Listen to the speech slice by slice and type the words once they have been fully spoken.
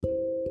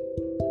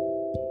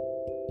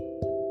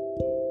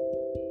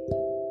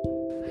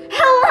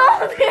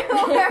Hello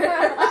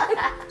there.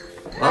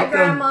 Hi,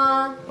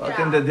 Grandma.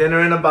 Welcome to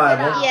Dinner in a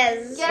Bible.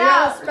 Yes. We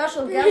have a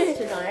special guest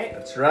tonight.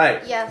 That's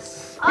right.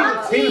 Yes.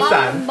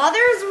 Pin-san.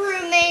 Mother's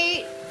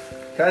roommate.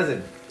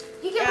 Cousin.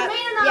 You can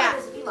remain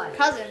anonymous if you like.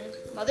 Cousin.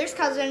 Mother's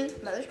cousin.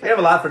 Mother's We have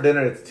a cousin. lot for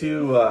dinner. It's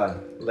too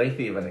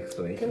lengthy of an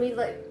explanation. Can we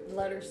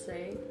let her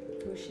say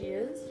who she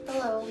is?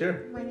 Hello.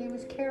 Sure. My name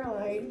is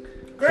Caroline.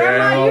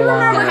 Grandma, you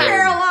remember Caroline.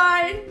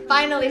 Caroline?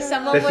 Finally,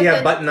 someone Does with she have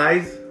a button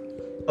eyes?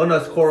 Oh no,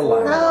 it's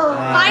Coraline. No.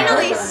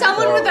 Finally,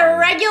 someone with a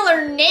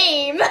regular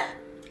name.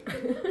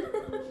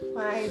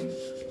 Why?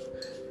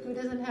 Who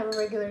doesn't have a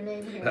regular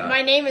name here?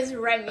 My name is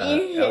Remy.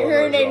 Eleanor's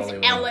Her the name's only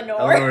one. Eleanor.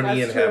 Eleanor and That's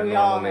Ian true, have we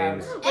all normal have.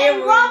 names.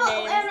 And Rommel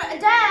names.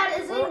 and Dad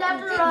is named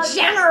after a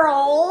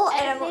General.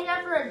 And And it's named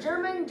after a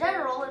German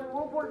general in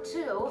World War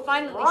II.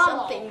 finally Rommel.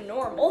 something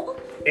normal.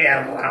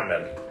 Yeah,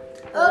 ramen.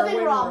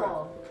 Irving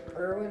Rommel.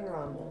 Erwin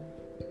Rommel.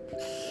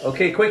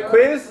 Okay, quick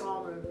quiz.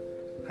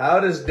 How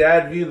does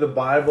Dad view the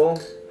Bible?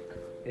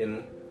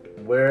 In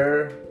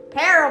where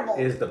Parable.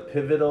 is the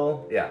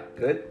pivotal? Yeah,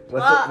 good.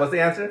 Uh, What's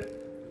the answer?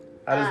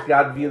 How does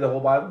God view the whole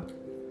Bible?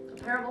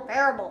 Parable.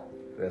 Parable.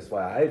 That's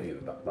why I view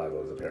the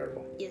Bible as a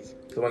parable. Yes.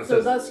 So when it So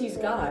says, thus he's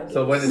God.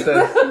 so when it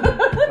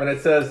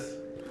says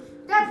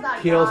That's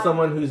not kill God.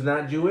 someone who's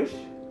not Jewish,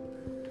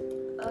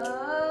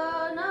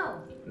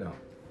 No. no.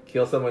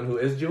 Kill someone who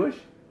is Jewish,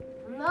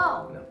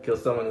 No. no. Kill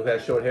someone who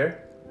has short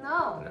hair,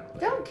 No. no.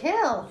 Don't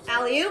kill.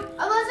 Alley-oop.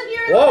 Unless if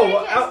you're in Whoa!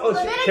 Leviticus.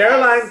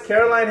 Leviticus.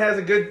 Caroline has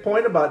a good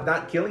point about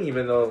not killing,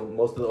 even though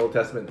most of the Old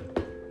Testament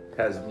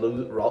has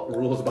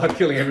rules about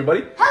killing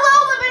everybody. Hello,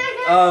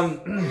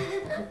 Leviticus.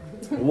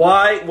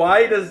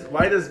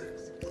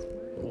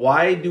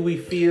 Why do we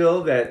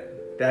feel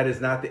that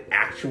is not the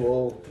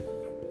actual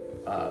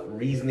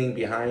reasoning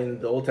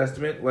behind the Old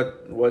Testament?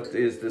 What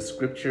is the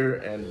scripture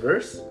and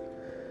verse?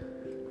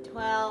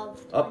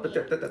 12. Up.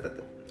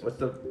 What's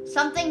the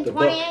Something The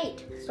book.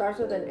 28. Starts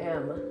with an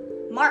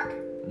M. Mark.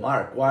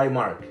 mark? Why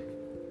mark?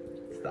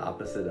 It's the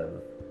opposite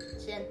of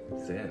Sin.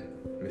 sin.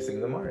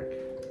 Missing the mark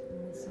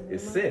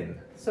is sin.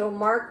 So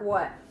Mark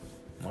what?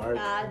 Mark.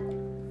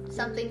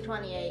 Something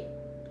 28.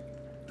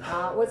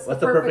 What's What's the the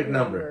perfect perfect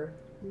number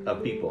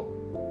of people?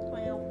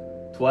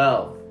 12.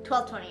 12.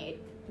 12, 28.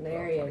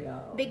 There you go.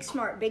 Big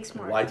smart, big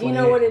smart. Why Do you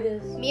know what it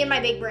is? Me and my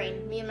big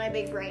brain. Me and my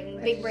big brain.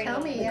 Big brain.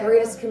 Tell me. The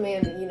greatest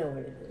commandment. You know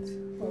what it is.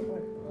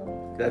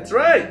 That's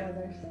right.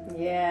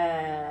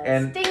 Yes.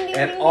 And Ding, ding,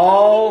 and ding,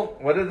 all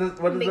what does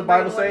the Big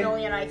Bible brain, say 1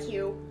 million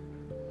IQ.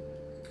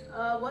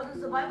 What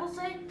does the Bible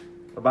say?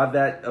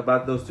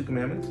 about those two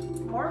commandments?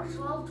 Mark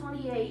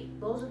 12:28.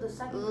 Those are the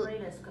second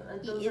greatest.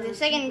 Those are The two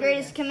second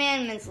greatest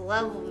commandments: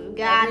 love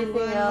God,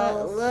 Everything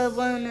else. love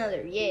one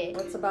another. Yeah.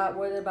 What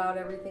about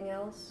everything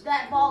else?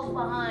 That falls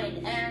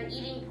behind, and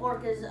eating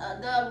pork is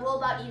the rule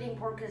about eating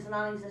pork is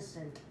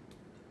non-existent.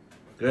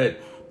 Good.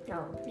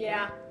 No.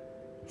 Yeah.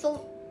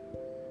 So,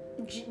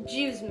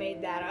 Jews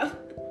made that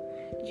up.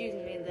 Jews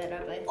made that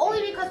up. I think.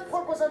 Only because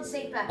pork was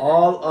unsafe back then.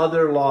 All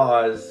other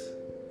laws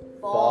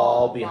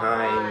fall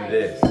behind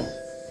this.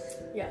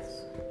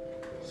 Yes.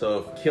 So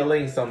if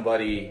killing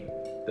somebody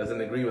doesn't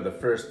agree with the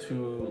first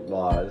two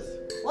laws,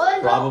 Well,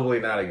 then probably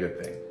not a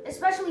good thing.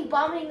 especially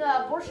bombing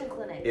abortion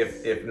clinics.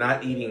 If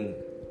not eating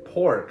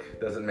pork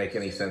doesn't make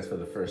any sense for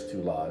the first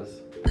two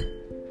laws,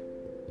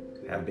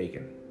 have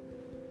bacon.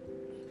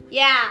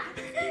 Yeah.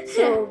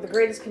 So the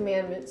greatest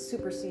commandment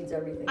supersedes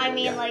everything. I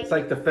mean, Yeah, like, it's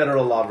like the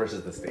federal law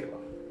versus the state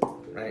law,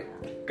 right?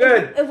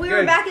 Good. if we were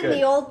good, back in good.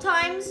 the old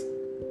times,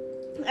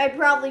 I'd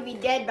probably be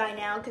dead by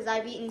now because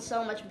I've eaten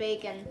so much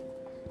bacon.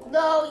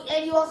 No,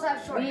 and you also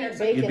have short We hair. eat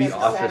so bacon You'd be as a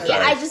ostracized.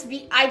 Saturday. Yeah,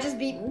 I just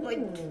be like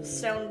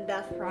stoned to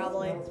death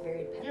probably. Smells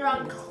very peppery. You're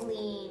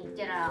unclean.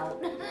 Get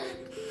out.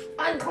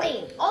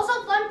 Unclean.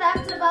 Also, fun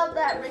fact about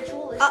that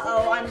ritualistic.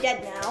 I'm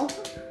dead now.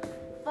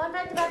 Fun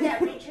fact about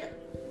that ritual.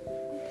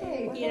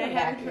 Okay.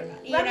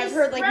 I've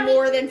heard like Remy-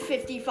 more than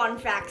 50 fun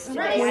facts today.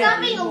 Remy, I stop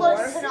need being more.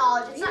 allergic to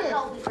knowledge. It's not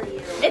healthy for you.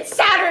 It's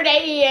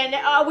Saturday, Ian.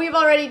 We've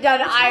already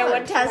done Iowa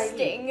one should I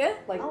testing.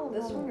 Like Oh,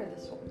 this no. one or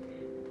this one?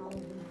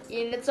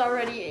 Ian, it's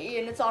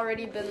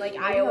already been like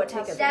Maybe Iowa I'll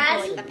take testing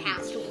Dad? for like the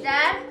past week.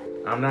 Dad,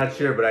 I'm not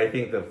sure, but I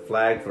think the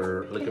flag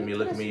for Look at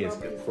Me is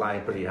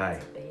flying pretty high.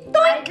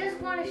 I just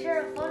want to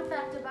share a fun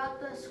fact about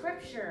the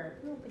scripture.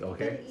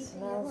 Okay.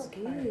 Smells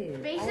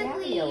good.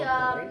 Basically,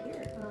 right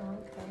here.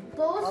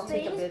 Those I'll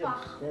take a things, bit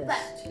of this,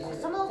 that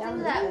too. some of the things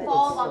Sounds that good.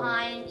 fall It's so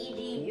behind,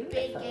 e.g.,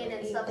 beautiful. bacon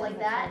and stuff like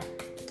that.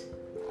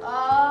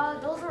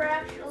 Those were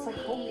actually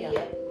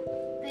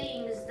hopium.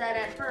 things that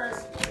at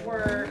first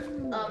were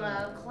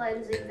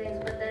cleansing things,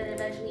 but then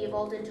eventually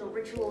evolved into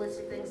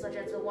ritualistic things such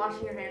as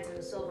washing your hands in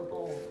a silver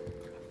bowl.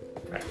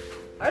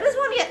 I just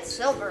want to get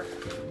silver.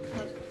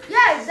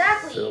 Yeah,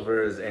 exactly.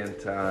 Silver is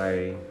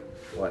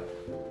what?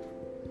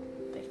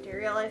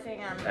 Bacterial, I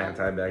think. I don't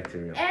know.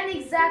 Antibacterial. And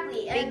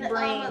exactly, Big and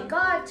brain.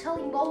 God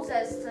telling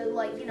Moses to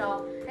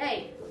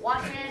hey,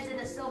 wash your hands in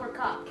a silver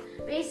cup.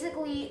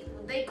 Basically,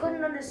 they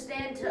couldn't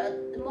understand.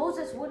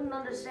 Moses wouldn't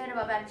understand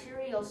about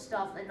bacterial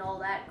stuff and all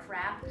that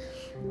crap.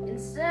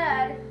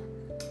 Instead,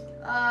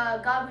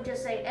 God would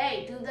just say,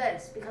 "Hey, do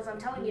this because I'm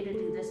telling you to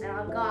do this, and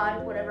I'm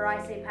God. Whatever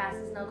I say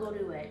passes. Now go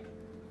do it."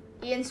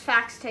 Ian's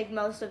facts take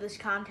most of his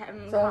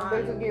content So on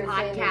basically, you're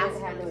saying they podcast.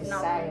 didn't have really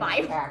Not science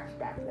Bible. facts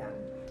back then.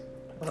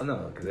 Well, no,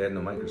 because they had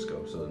no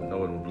microscope, so no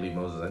one would believe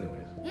Moses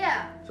anyways.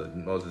 Yeah. So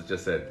Moses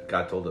just said,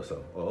 God told us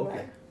so. Oh,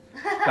 okay.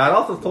 God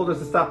also told us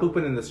to stop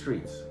pooping in the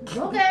streets.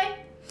 Okay.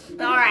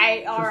 All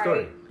right, True all story.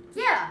 right.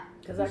 Yeah.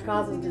 Because that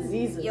causes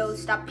diseases. Yo,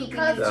 stop peeking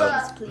Because, in the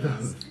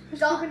streets, please.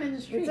 Pooping in the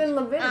It's street. in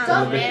Leviticus.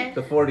 Oh, The- man.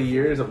 the 40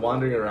 years of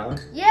wandering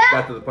around Yeah.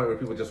 got to the point where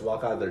people just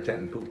walk out of their tent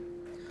and poop.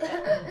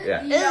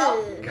 Yeah.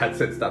 Yup. God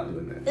said stop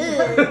doing that.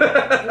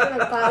 It's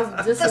gonna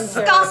cause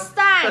dysentery.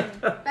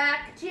 Disgusting.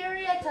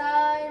 Bacteria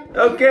time.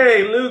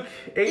 Okay, Luke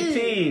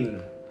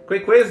 18.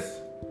 Quick quiz.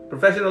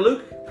 Professional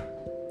Luke?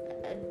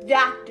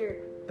 Doctor.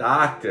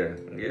 Doctor.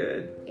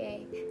 Good.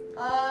 Yay.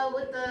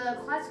 With the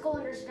classical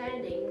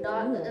understanding,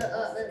 not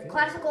the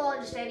classical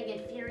understanding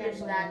inferior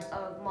to that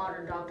of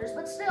modern doctors,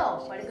 but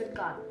still quite a good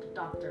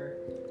doctor.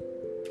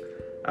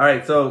 All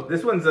right, so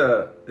this one's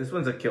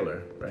a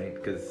killer, right?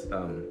 Because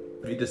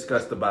we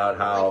discussed about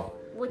how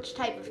Which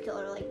type of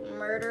killer? Like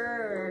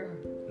murder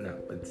no,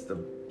 it's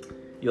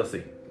you'll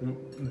see,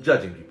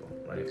 judging people,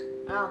 right?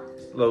 or? Oh.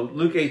 So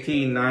Luke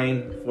 18,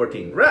 9,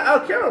 14.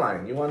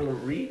 Caroline, you want to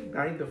read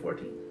 9 to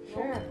 14?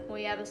 Sure.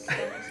 We have a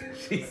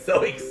She's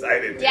so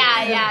excited.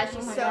 Yeah, she's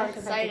Oh my so gosh, if I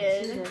could see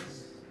excited.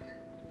 this.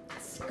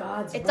 It's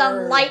God's It's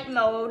word. on light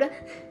mode.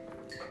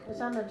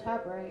 It's on the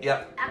top right.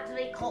 Yep.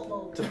 Activate cult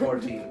mode. To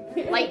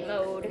 14. Light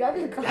mode. You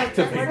gotta be the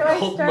Activate Where do I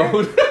cult start?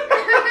 mode.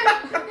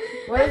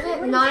 What is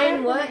it?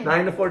 9 what?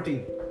 9 to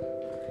 14.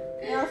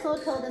 He also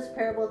told this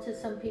parable to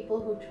some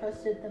people who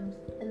trusted them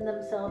in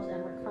themselves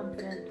and were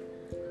confident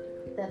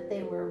that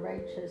they were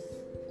righteous,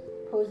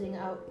 posing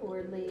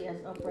outwardly as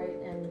upright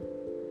and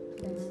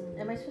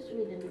am I supposed to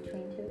read in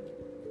between too?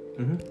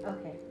 Mm-hmm.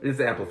 Okay. It's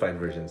the amplified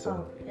version,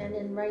 so. And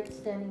in right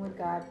standing with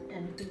God,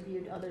 and who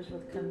viewed others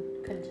with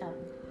contempt.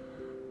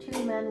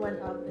 2 men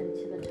went up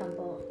into the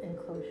temple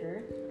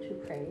enclosure to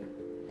pray,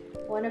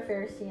 one a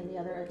Pharisee and the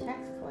other a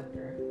tax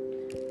collector.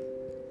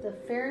 The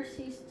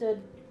Pharisee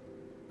stood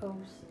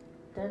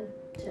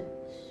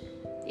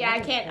Yeah,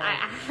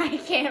 I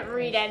can't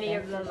read any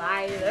of them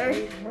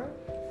either.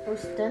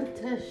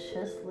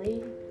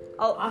 ostentatiously.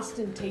 Oh,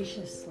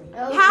 Ostentatiously.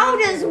 how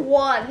does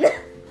one?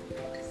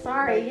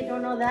 Sorry, you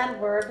don't know that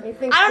word. I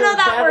don't know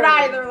that word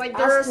either. Like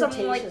there are some like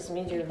Ostentatious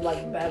means you're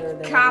like better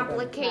than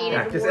complicated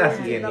Yeah, just words ask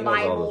in Ian, the he knows all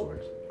those Bible.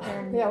 words.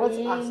 And Yeah, what's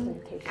being-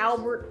 ostentatious?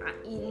 Albert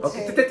Einstein.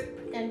 Okay,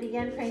 and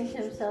began praying to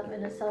himself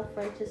in a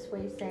self-righteous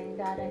way, saying,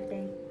 God, I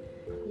thank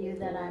you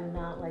that I'm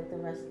not like the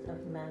rest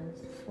of men,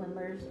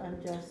 swindlers,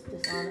 unjust,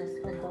 dishonest,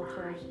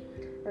 adulterers,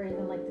 or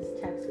even like this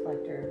tax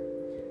collector.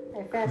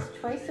 I fast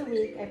twice a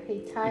week, I pay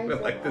tithes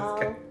Even like of this all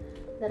guy.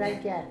 that I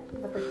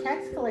get. But the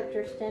tax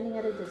collector, standing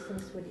at a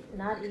distance, would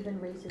not even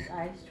raise his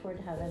eyes toward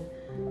heaven,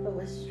 but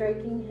was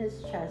striking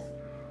his chest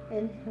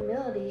in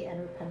humility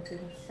and repenting,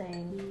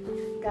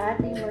 saying, God,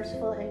 be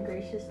merciful and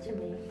gracious to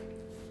me,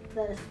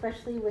 the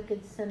especially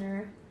wicked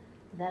sinner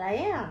that I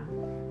am.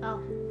 Oh.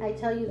 I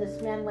tell you,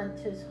 this man went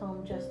to his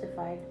home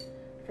justified,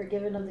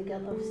 forgiven of the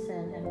guilt of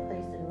sin, and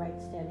placed in right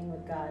standing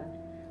with God,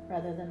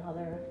 rather than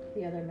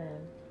the other man.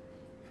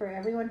 For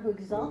everyone who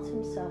exalts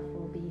himself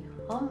will be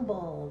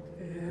humbled,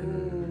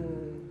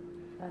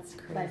 That's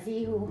crazy. but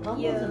he who humbles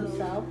Yo.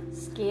 himself,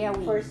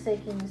 Scary.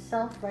 forsaking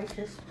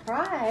self-righteous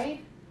pride,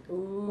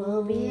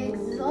 will be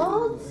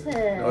exalted.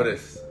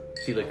 Notice,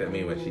 she looked at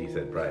me when she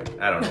said pride.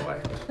 I don't know why.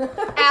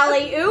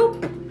 Alley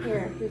oop.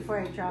 Here, before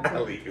I drop it.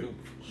 Alley-oop.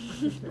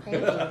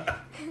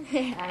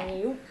 Thank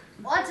you.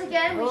 Once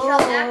again, we shall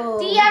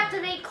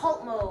deactivate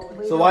cult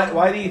mode. So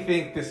why do you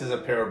think this is a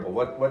parable?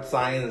 What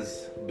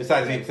signs,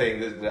 besides him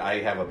saying that I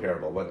have a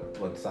parable,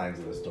 what signs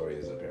of the story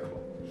is a parable?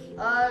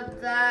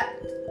 That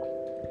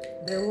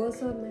There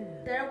was a man.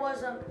 there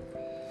was a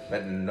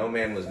That no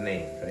man was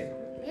named, right?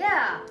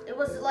 it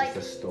was like It's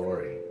a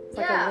story. It's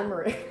like Yeah. a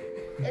limerick.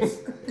 it's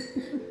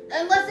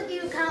unless if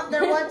you count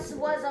there once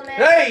was a man.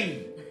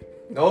 Hey!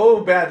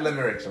 No bad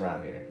limericks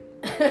around here.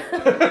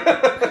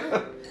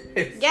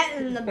 Get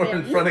in the We're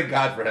in bin. front of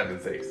God, for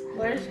heaven's sakes.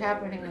 What is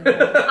happening?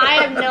 I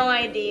have no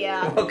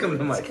idea. Welcome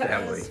to my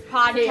family. This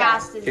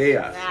podcast is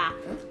Chaos. yeah.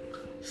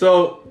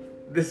 So,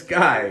 this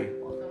guy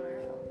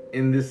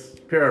in this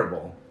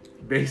parable,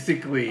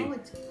 basically,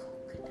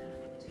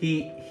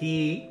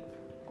 he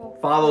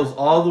follows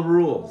all the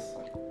rules.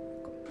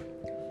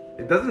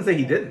 It doesn't say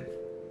he didn't.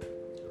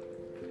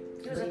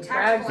 He was a He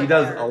tax He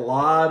does a collector.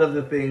 lot of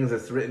the things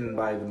that's written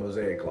by the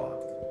Mosaic Law.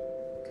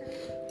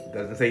 It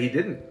doesn't say he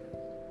didn't.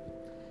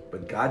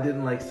 But God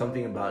didn't like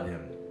something about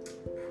him.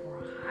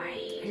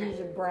 He's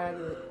a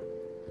braggart.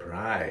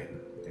 Pride.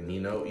 And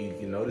you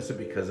can notice it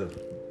because of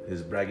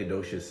his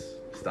braggadocious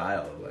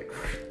style. Like,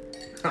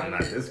 I'm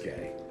not this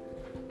guy.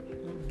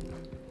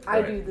 I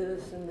Right. do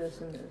this and this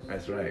and this.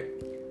 That's right.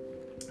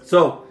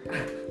 So,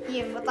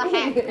 Ian, what the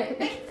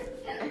heck?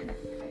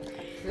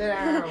 Sit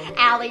down.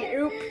 Alley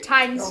oop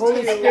times The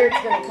Holy 2. Spirit's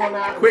gonna come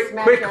out. and Quick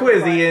smack quick you on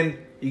quiz, the butt. Ian.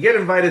 You get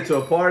invited to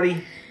a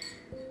party,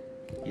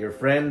 your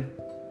friend,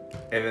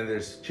 and then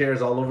there's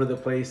chairs all over the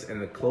place, and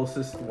the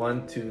closest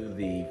one to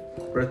the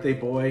birthday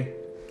boy,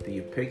 do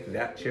you pick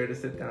that chair to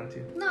sit down to?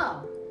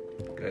 No.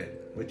 Good.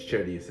 Which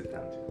chair do you sit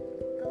down to?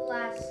 The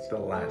last. The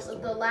last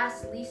one. The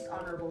last least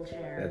honorable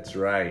chair. That's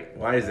right.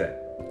 Why is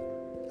that?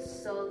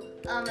 So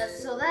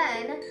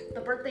then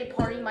the birthday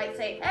party might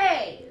say,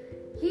 "Hey,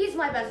 he's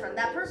my best friend.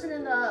 That person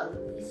in the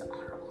least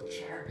honorable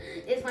chair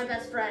is my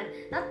best friend.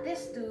 Not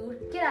this dude.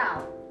 Get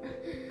out."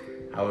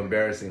 How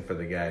embarrassing for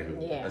the guy who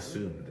Yeah.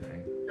 assumed,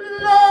 right?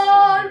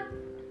 Lord.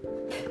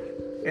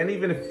 And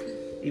even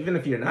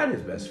if you're not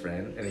his best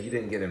friend and you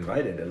didn't get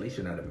invited, at least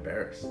you're not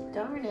embarrassed.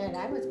 Darn it,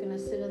 I was gonna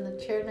sit in the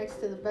chair next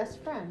to the best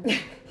friend.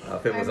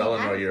 If it was I mean,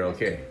 Eleanor, I- you're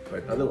okay,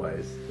 but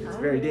otherwise, it's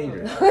very Oh.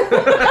 dangerous.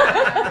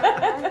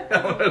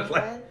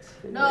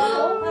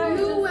 No,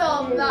 you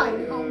will not.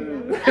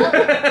 Home.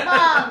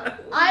 Mom,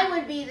 I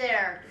would be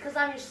there because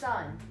I'm your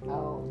son.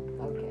 Oh,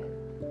 okay.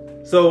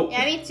 So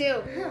Yeah, me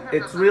too.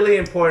 it's really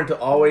important to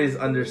always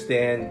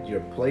understand your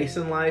place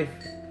in life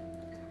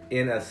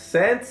in a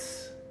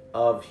sense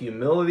of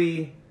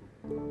humility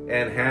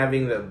and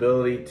having the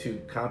ability to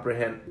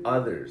comprehend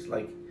others.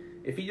 Like,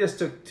 if he just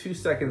took 2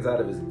 seconds out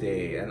of his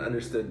day and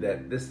understood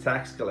that this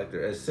tax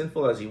collector, as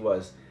sinful as he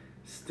was,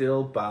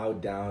 still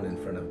bowed down in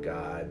front of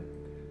God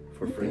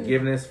for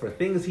forgiveness for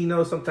things he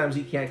knows sometimes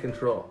he can't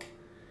control.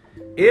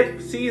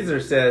 If Caesar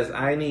says,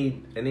 I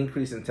need an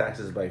increase in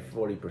taxes by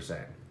 40%,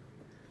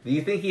 do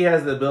you think he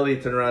has the ability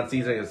to turn around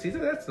Caesar and go, Caesar,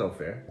 that's no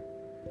fair?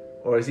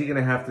 Or is he going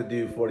to have to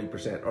do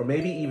 40%? Or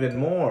maybe even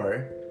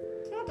more?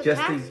 It's not the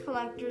Just tax the-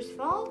 collector's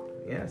fault.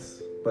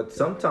 Yes. But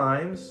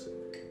sometimes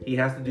he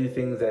has to do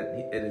things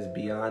that it is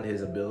beyond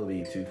his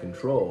ability to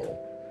control.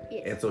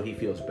 Yes. And so he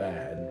feels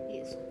bad.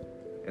 Yes.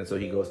 And so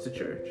he goes to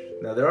church.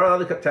 Now, there are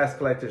other tax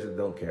collectors that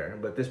don't care,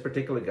 but this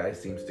particular guy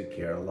seems to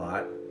care a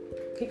lot.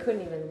 He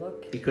couldn't even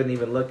look. He couldn't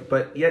even look.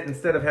 But yet,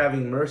 instead of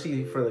having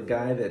mercy for the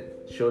guy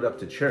that showed up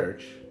to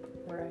church,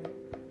 Right.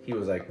 he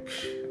was like,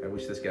 "Psh, I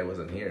wish this guy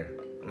wasn't here."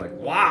 I'm like,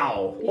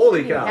 wow, He holy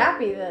should be cow.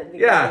 happy that the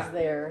Yeah. guy's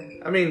there.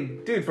 I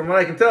mean, dude, from what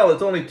I can tell,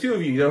 it's only 2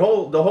 of you. The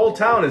whole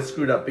town is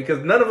screwed up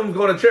because none of them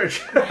go to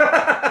church.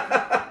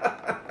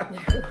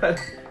 But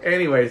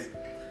anyways,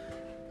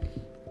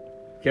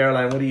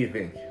 Caroline, what do you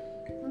think?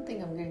 I don't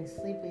think I'm getting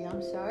sleepy.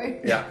 I'm sorry.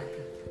 Yeah,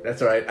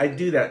 that's all right. I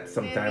do that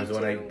sometimes me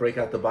when I too. break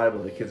out the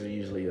Bible. The kids are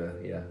usually,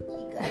 yeah.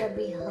 You gotta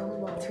be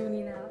humble.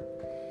 Tuning out.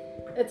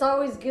 It's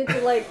always good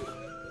to like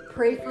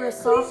pray for a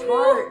soft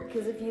heart,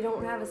 because if you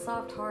don't have a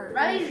soft heart,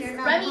 Remy You're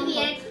not the humble.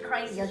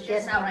 Antichrist You'll is get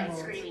just outright humbled.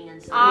 screaming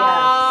and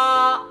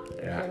stuff.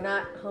 if Yeah. you're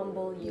not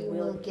humble, you, You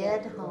will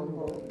get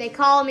humble. They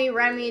call me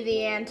Remy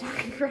the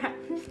Antichrist.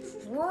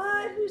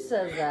 What? Who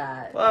says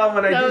that? Well,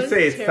 when I do Those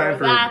say it's two, time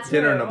for that's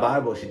dinner in the true.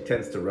 Bible, she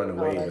tends to run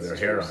away Oh, with her that's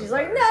hair true. on. She's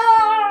fire. like, no!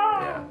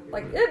 Yeah.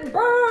 Like, it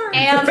burns!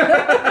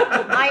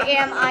 I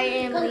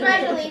am.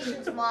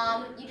 Congratulations,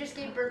 Mom. You just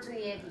gave birth to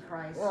the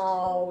Antichrist.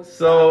 Oh,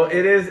 So stop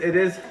it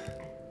is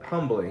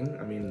humbling.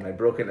 I mean, my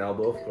broken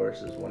elbow, of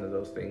course, is one of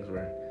those things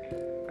where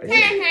I Did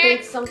said, you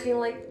think something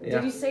like, Yeah.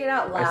 did you say it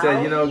out loud? I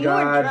said, you know, You were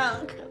God,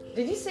 drunk.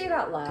 Did you say it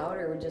out loud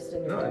or just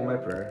in your no, head? in my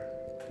prayer.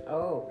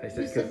 Oh. I You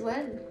said, said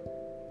when?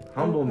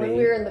 humble When me.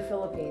 we were in the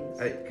Philippines.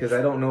 Because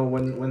I don't know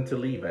when to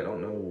leave. I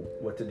don't know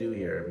what to do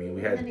here. I mean,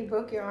 we And then had. he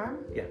broke your arm?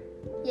 Yeah.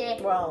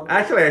 Well,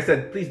 Actually, I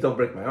said, please don't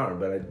break my arm,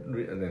 but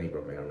and then he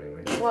broke my arm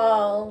anyway.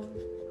 well,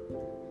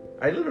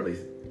 I literally.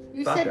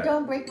 You Stop said that.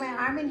 don't break my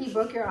arm and he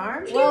broke your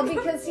arm?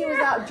 because he was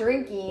out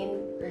drinking.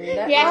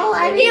 Yeah. Oh,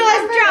 I He was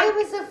remember drunk. it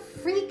was a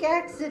freak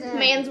accident.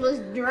 Mans was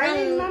I drunk.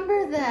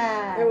 remember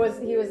that. He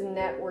was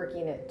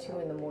networking at 2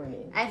 a.m.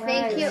 I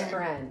think Right. he His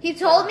friend. he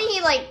told me he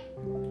like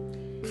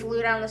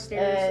flew down the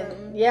stairs.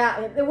 And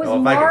yeah, it was Well,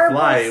 if marble. I could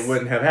fly, it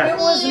wouldn't have It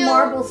happened. was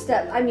marble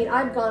steps. I mean,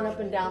 I've gone up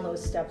and down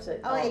those steps at.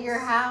 Oh, at Elks. your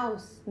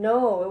house.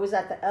 No, it was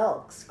at the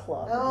Elks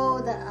Club. Oh,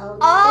 the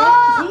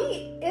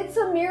It's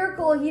a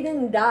miracle he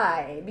didn't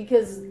die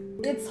because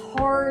it's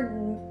hard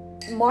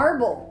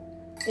marble.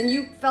 And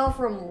you fell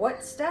from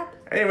what step?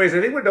 Anyways,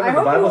 I think we're done I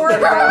with the hope you Bible weren't.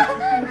 study now.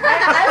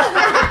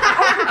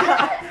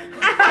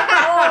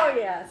 Oh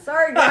yeah,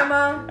 sorry,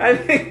 Grandma. I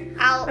think.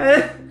 I'll.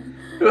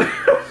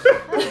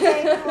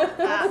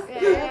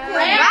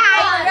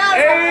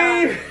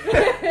 Hey!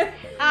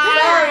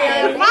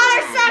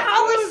 Father, Son,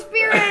 Holy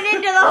Spirit, and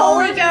into the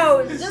Holy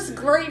Ghost. Just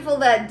grateful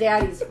that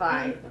Daddy's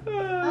fine.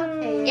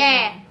 Okay.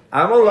 Yeah.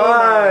 I'm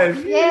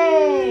alive.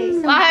 Yay.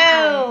 So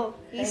Wow.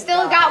 You Thank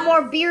still God. got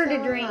more beer to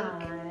So drink.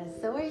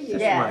 So are you. Just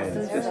Yes, mine. so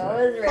Just is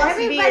mine. Rex.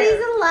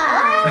 Everybody's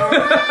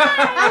alive.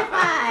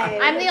 High five.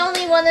 I'm the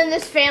only one in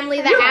this family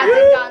that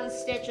hasn't gotten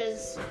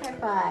stitches. High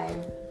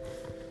five.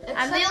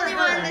 I'm the only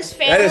one in this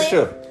family. That is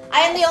true.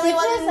 I am the only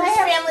one in Stitches, this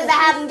I have family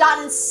that haven't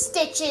gotten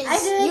stitches. I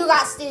did. You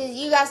got stitches.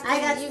 You got stitches.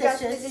 I got you got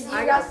stitches. stitches.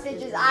 I You got got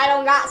stitches. I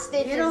don't got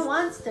stitches. You don't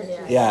want stitches.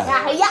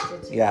 Yeah.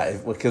 Yeah.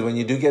 Because when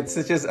you do get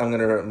stitches, I'm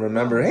gonna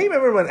remember. Hey,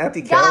 remember when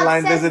Auntie God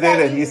Caroline says visited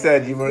that and you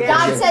said you weren't God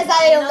gonna says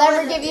that He'll No,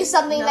 never no, give you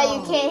something that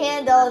you no. can't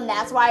handle, and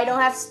that's why I don't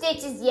have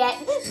stitches yet.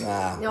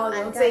 Nah. No, I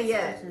don't got say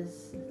yet.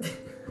 stitches.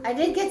 I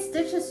did get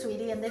stitches,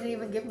 sweetie, and they didn't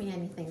even give me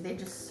anything. They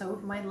just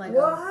sewed my leg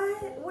What?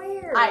 up.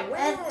 Where? I-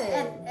 When?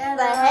 At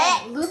The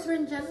heck?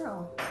 Lutheran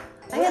General.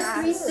 I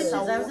had 3 stitches.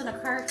 I was in a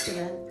car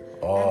accident.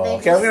 Oh, they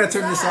okay. I'm gonna just-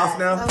 turn this off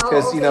now Oh,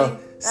 because you know okay.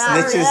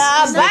 snitches.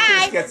 Bye.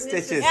 Snitches get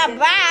stitches. Yeah,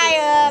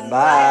 bye. Bye.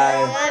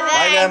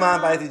 Bye, Grandma.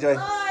 Bye, Auntie Joy.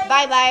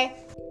 Bye bye.